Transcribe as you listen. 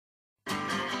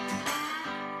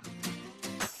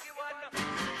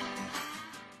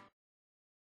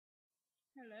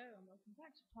Hello and welcome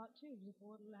back to part 2 of the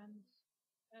Borderlands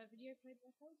video played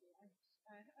by Colsey. I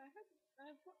hope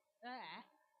I've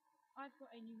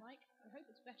got a new mic. I hope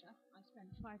it's better. I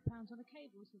spent £5 on a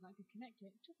cable so that I could connect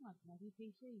it to my bloody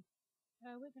PC.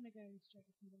 We're going to go straight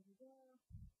up and over.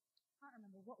 Can't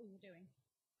remember what we were doing,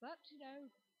 but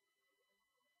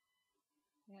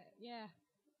yeah,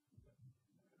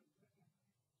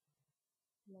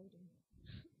 loading.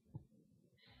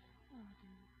 Oh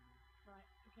dear. Right,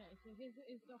 okay, so here's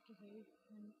Doctor Who,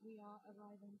 and we are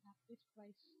arriving at this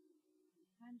place,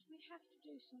 and we have to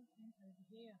do something over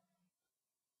here.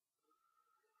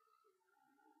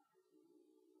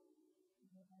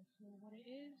 I don't know sure what it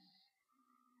is.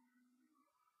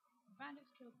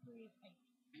 Bandits killed 3 of 8.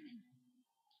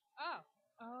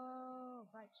 Oh,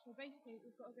 right. So basically,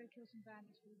 we've got to go kill some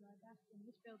bandits for the guy back in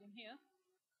this building here,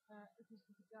 because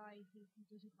there's a guy who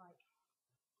doesn't like.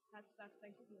 That's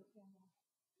basically what's going on.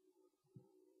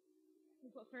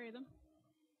 We've got 3 of them.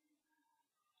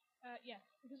 Yeah,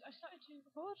 because I started to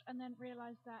record and then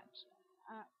realised that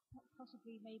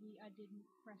possibly maybe I didn't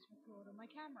press record on my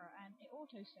camera and it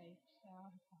auto-saved.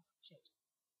 So shit.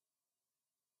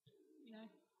 You know.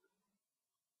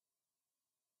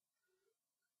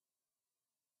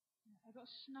 I got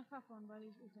snuck up on by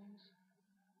these little things.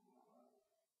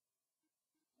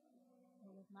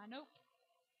 Nope.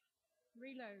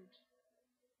 Reload.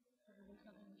 Probably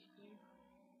something we should do.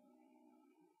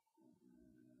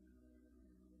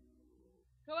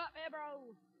 Go up there,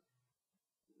 bro!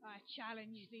 I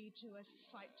challenge thee to a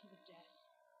fight to the death.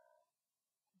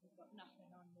 I've got nothing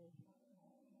on me.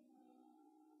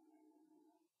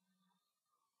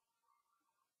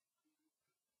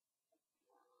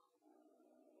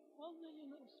 1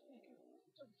 million little speck of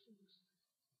dolphins.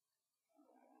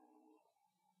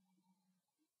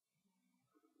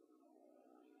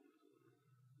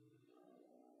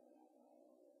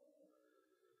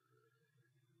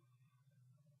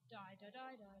 Die, die,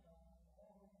 die, die, die.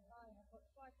 I have got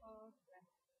 5 bars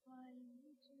left. I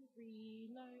need to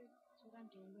reload. That's what I'm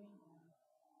doing now.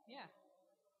 Yeah.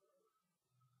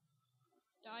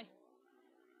 Die.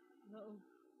 Little.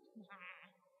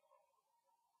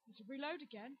 Need to reload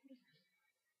again.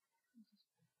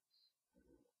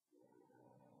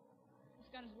 This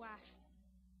gun is whack.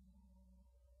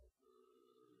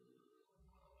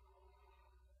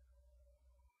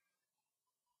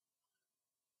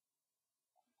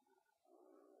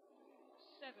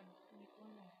 Seven. Need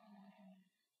 1 more.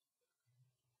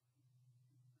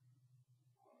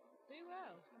 Do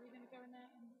well. Are we going to go in there?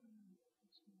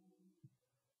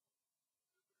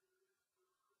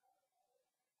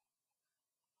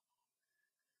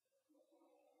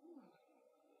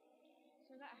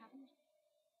 So that happened.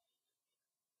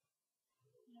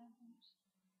 Yeah, I'm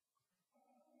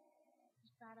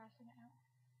just badassing it out.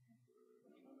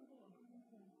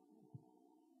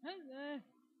 Hello.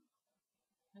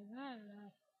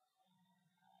 Hello.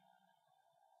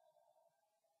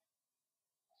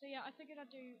 So yeah, I figured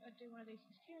I'd do one of these.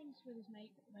 Kieran's with his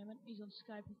mate at the moment. He's on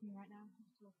Skype with me right now.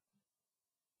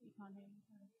 You can't hear me.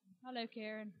 Hello,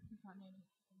 Kieran. You can't hear me.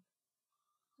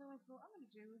 So I thought I'm going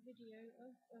to do a video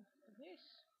of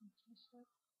this. Just like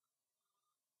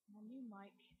my new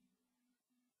mic.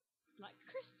 Like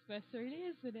Christmas, really,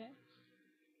 isn't it?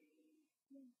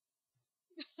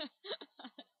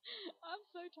 I'm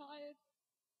so tired.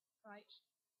 Right.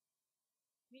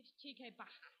 Meet TK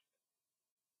Bach.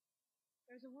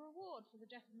 There's a reward for the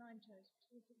death of Nine Toes,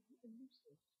 which is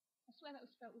elusive. I swear that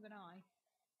was spelt with an I.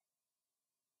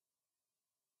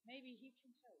 Maybe he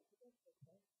can help.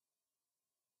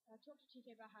 Talk to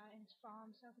TK Baha in his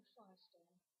farm south of Firestone.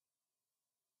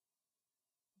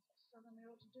 Is that something they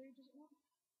ought to do, does it not?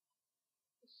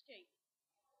 Escape.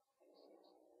 Exit.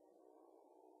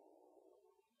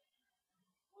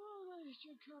 Oh, that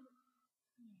should come.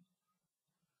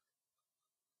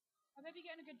 I may be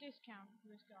getting a good discount for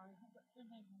this guy. I've got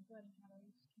burning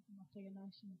calories, keeping my figure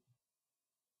nice and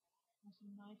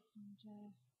nice, and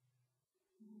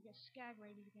I'm gonna get skag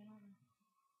raided again, aren't I?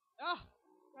 Oh!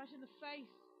 Right in the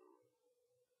face!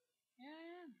 Yeah, I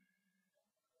am.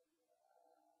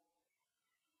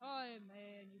 Oh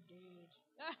man, you did.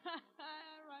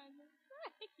 Right in the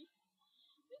face!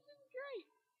 This is great!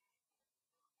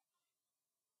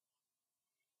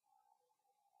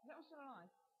 Is that one still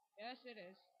alive? Yes, it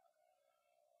is.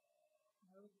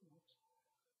 No, it's not.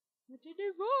 What did you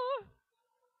do more?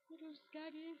 Little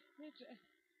skaggy. That's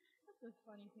a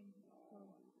funny thing to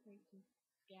call creatures.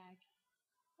 Skag.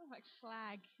 Sounds like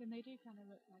slag, and they do kind of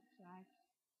look like slag.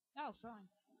 Oh, fine.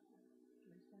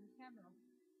 Let's turn the camera on.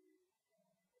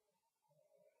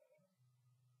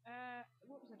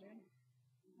 What was I doing?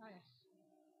 Oh, yes.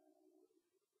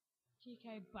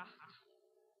 TK Baha.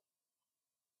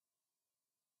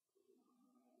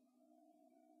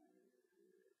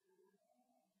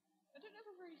 I don't know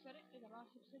if I've already said it in the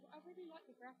last episode, but I really like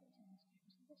the graphics in this game.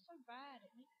 They're so bad,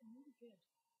 it makes them really good.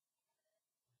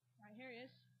 Right, here he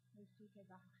is. There's TK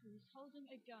Baha. He's holding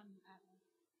a gun at me.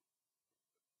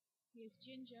 He is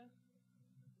ginger.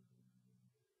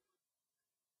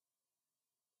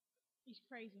 He's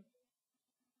crazy.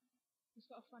 He's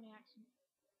got a funny accent.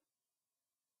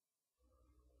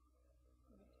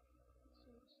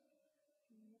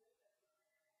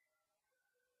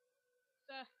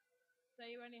 Sir,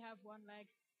 you only have one leg.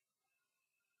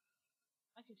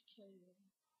 I could kill you.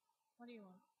 What do you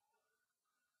want?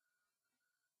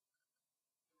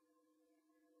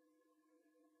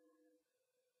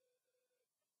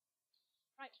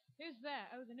 Right, who's there?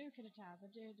 Oh, the nuke in a tab.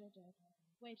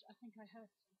 Wait, I think I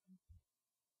heard something.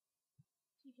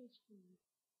 TK's food.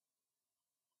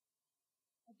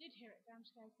 I did hear it. Damn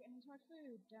Sky getting into my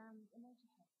food. Damn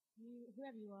Immortal. You,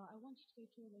 whoever you are, I want you to go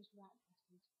kill those rat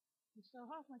bastards. You stole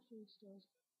half my food stores.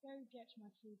 Go get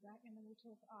my food back, and then we'll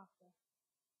talk after.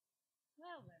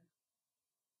 Well then.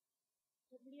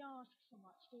 Don't really ask for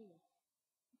much, do you?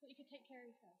 I thought you could take care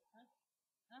of yourself, huh?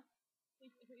 Huh?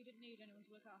 I thought you didn't need anyone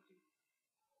to look after you.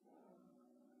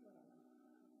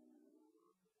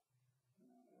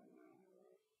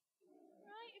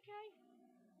 Right, okay.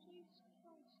 Jesus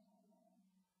Christ.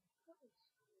 What is...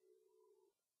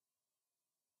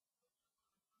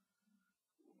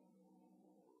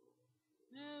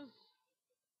 Yes.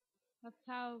 That's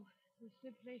how we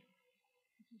simply...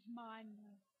 This is mine.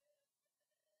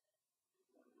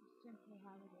 Simply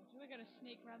how it is. We're gonna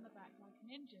sneak around the back like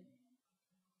ninjas.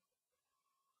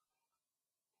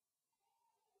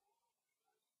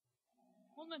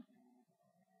 Woman!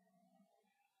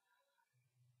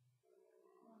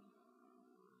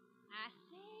 I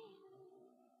see.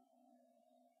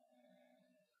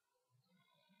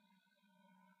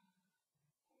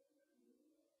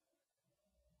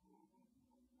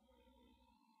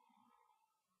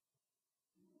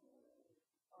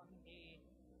 Oh, indeed.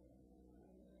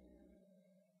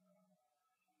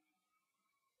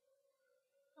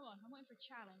 Come on, I'm waiting for a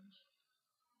challenge.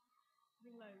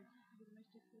 Reload. It'll be the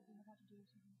most difficult thing I've had to do.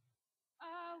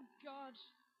 Oh, God.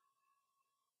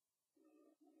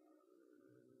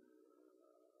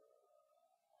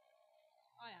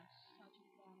 I am such a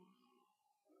badass.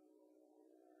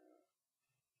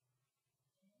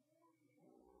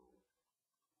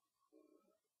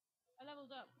 I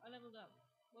leveled up. I leveled up.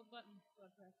 What button do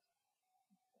I press?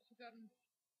 I've forgotten.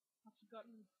 I've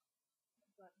forgotten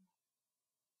what button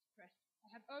to press. I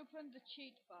have opened the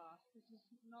cheat bar. This is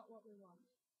not what we want.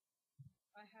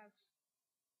 I have...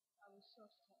 I will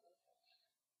sort it out later.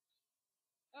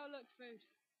 Oh, look, food.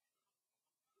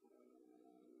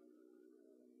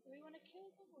 Do we want to kill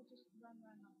them or just run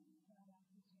around like this?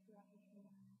 Yeah,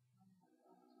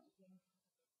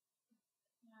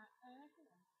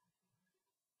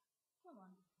 come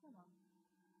on, come on.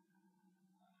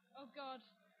 Oh God.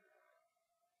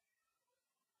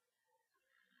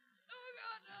 Oh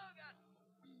God, oh God.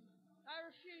 I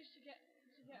refuse to get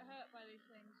hurt by these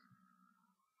things.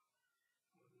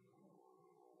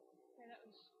 Okay, that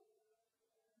was...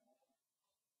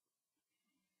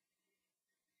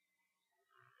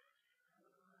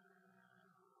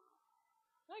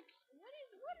 Like, what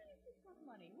is this kind of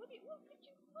money? What could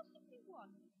you possibly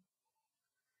want?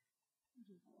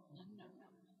 No, no, no.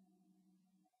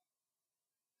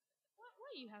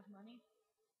 Why you have money?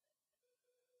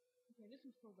 Okay, this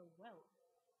is for the wealth.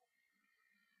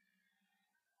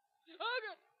 Oh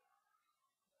God!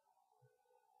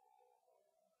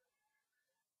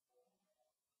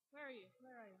 Where are you?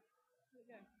 Where are you? Where'd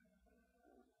it go?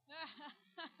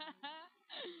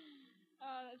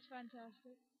 Oh, that's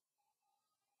fantastic.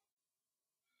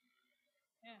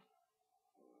 Yeah.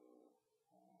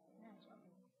 Yeah, it's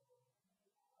okay.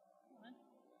 Come on.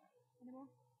 Anyone?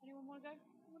 Anyone want to go?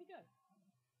 Want to go?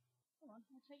 Come on,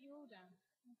 I'll take you all down.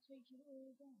 I'll take you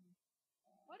all down.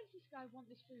 Why does this guy want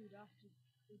this food after?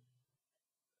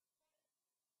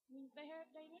 I mean, they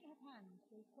don't have hands.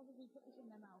 They probably put this in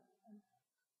their mouth and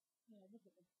yeah, look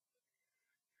at them.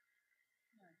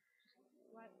 No, just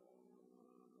right.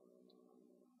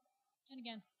 And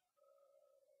again.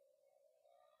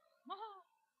 Haha.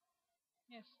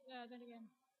 Yes. Then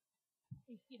again.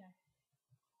 You know,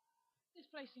 this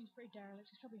place seems pretty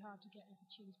derelict. It's probably hard to get like a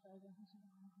cheeseburger or something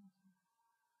like that.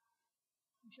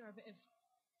 I'm sure a bit of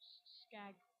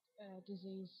skag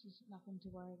disease is nothing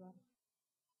to worry about.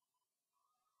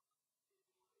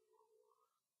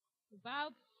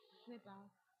 About.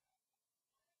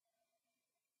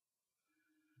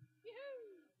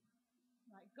 Yoo-hoo!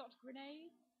 Right, got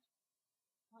grenades.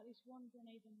 At least one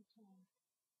grenade in return.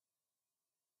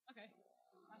 Okay.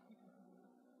 I think I can do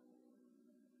that.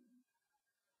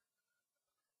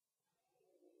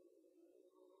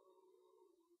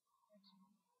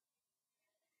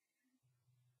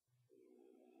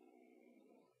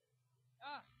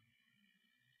 Ah!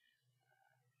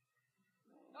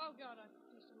 Oh god, I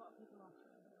pissed a lot of people off.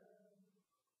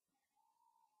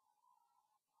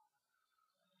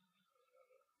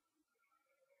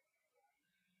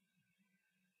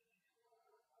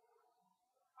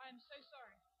 I am so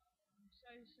sorry. I'm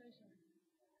so sorry.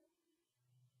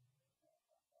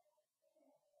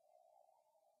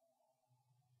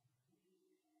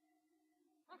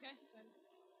 Okay, then.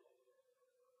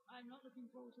 I'm not looking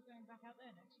forward to going back out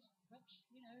there next. But,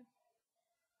 you know,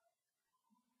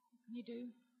 you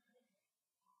do.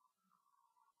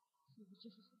 So it was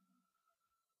just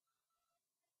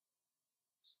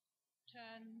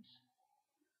turned.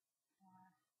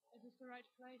 Is this the right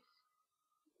place?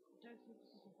 I don't think this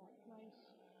is the right place.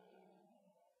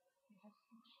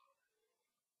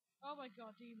 Oh my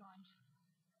god, do you mind?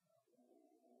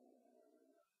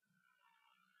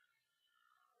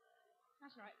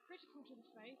 That's right, critical to the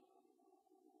faith.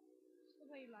 It's the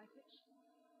way you like it.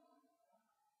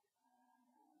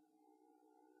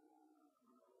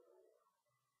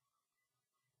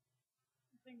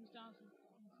 The thing was dancing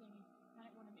and singing, and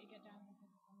it wanted me to get down there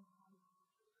because I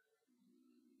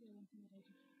feel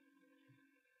intimidated.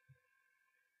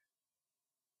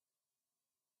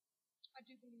 I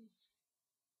do believe.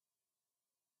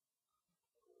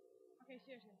 Okay,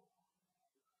 seriously.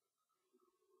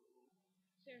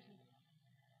 Seriously.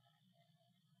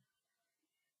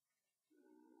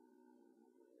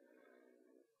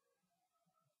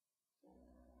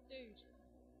 Dude,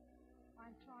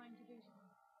 I'm trying to do something.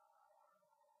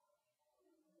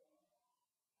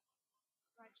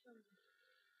 Right, where is it?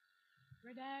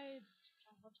 Grenades!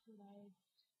 I want grenades.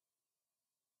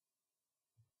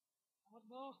 I want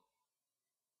more.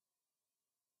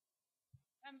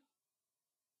 Um,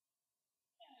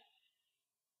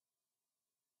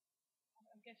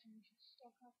 I'm guessing we should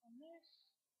stock up on this.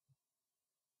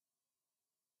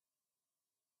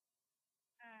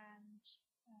 And,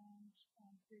 and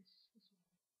this one.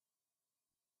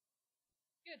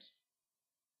 Good.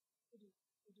 Goody,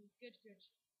 goody, good, good.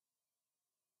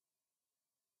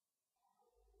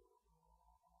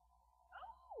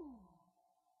 Oh!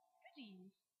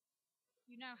 Goody!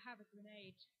 You now have a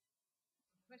grenade.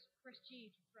 Press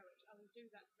G to throw it. I will do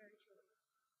that very shortly.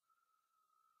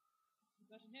 You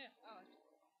got in here? Oh,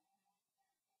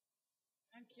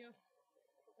 thank you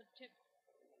for the tip.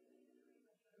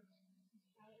 This is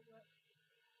how it works.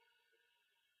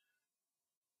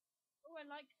 Oh, I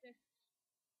like this.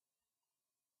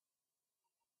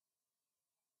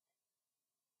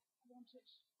 I want it.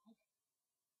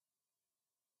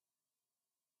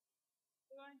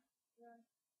 Do I? Do I?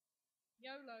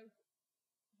 YOLO.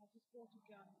 I just bought a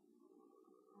gun.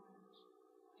 And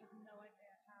I have no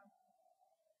idea how.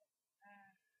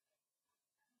 Uh,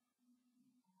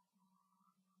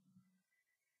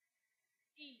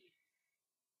 E.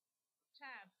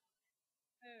 Tab.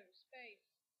 O.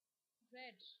 Space. Z.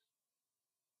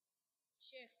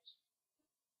 Shift.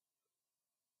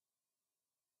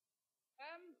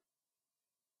 Um.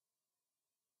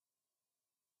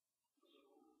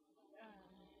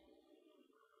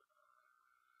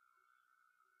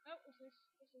 Oh, what's this?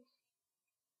 What's this?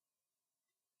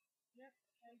 Yep,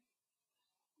 okay.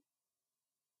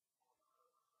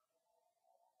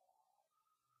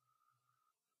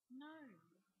 No.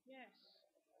 Yes.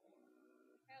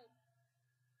 Help.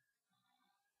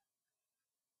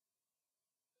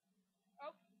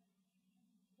 Oh,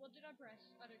 what did I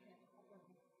press? I don't care. I'll press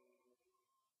it.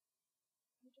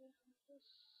 What did I press?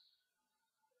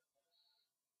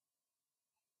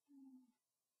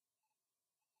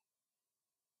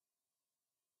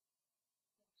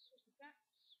 Switch the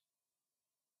backs.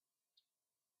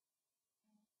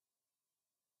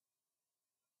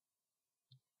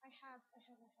 I have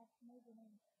no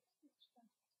name. It's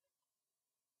fantastic.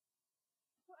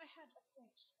 I thought I had a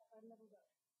point that I leveled up.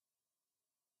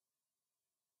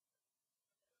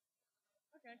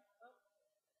 Okay, well,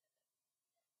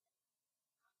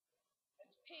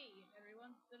 it's P,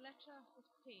 everyone. The letter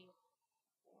is P.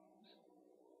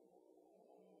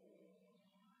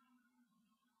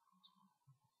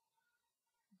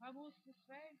 Bubbles this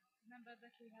way. Remember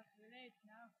that we have grenades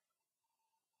now.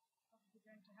 Probably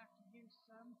going to have to use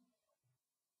some.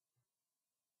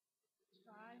 It's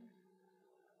fine.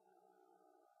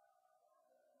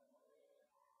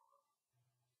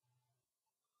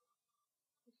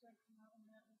 Just don't come out on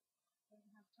that. Don't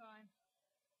have time.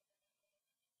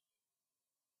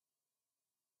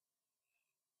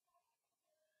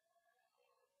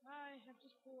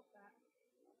 fought that.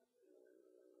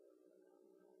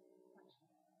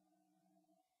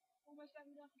 Almost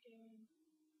leveled up again.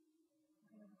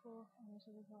 Level 4, almost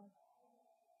level 5.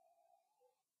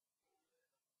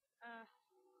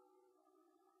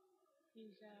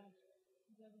 He's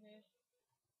over here.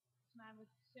 This man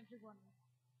with simply one.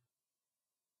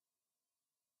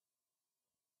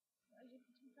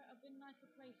 I've been nicer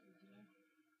places, you know.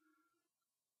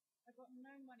 I've got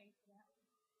no money for that.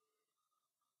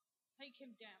 Take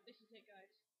him down. This is it, guys.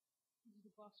 This is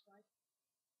the boss fight.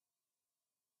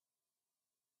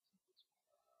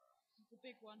 This is the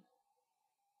big one.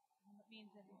 And that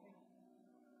means everything.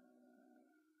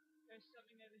 There's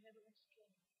something over here that wants to kill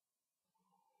me.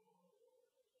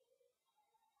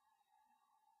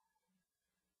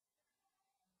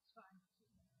 It's fine.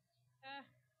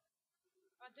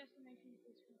 Our destination is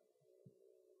this one.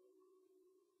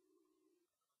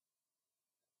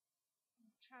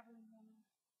 I'm traveling on.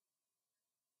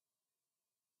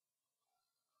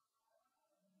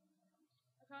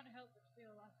 I can't help but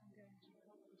feel like I'm going to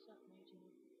probably suffocate you.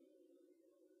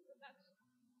 But that's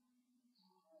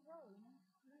a role, you know?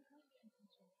 You don't like getting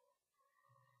control.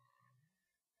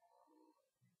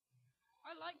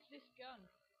 I like this gun.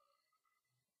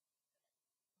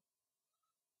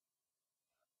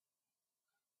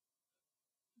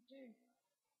 I do.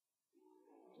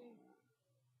 I do.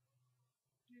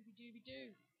 Dooby dooby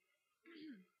doo.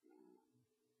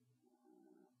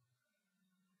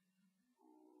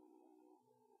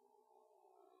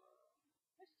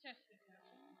 Let's test this out.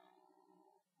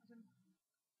 As I'm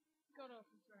got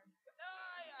off the throne.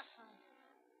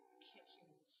 Kick you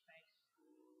in the face.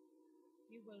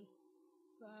 You will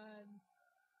burn.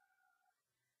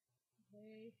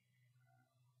 Okay.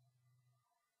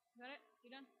 Got it? You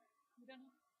done? You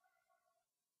done?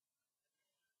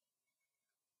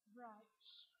 Right.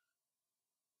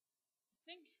 I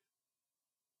think,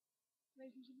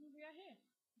 ladies and gentlemen, we are here.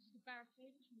 This is the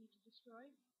barricade which we need to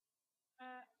destroy.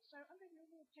 So I'm going to be a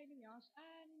little pain in the ass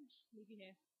and leave you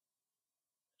here.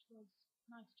 It was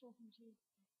nice talking to you,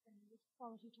 spending this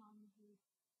quality time with you.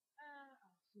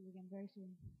 I'll see you again very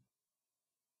soon.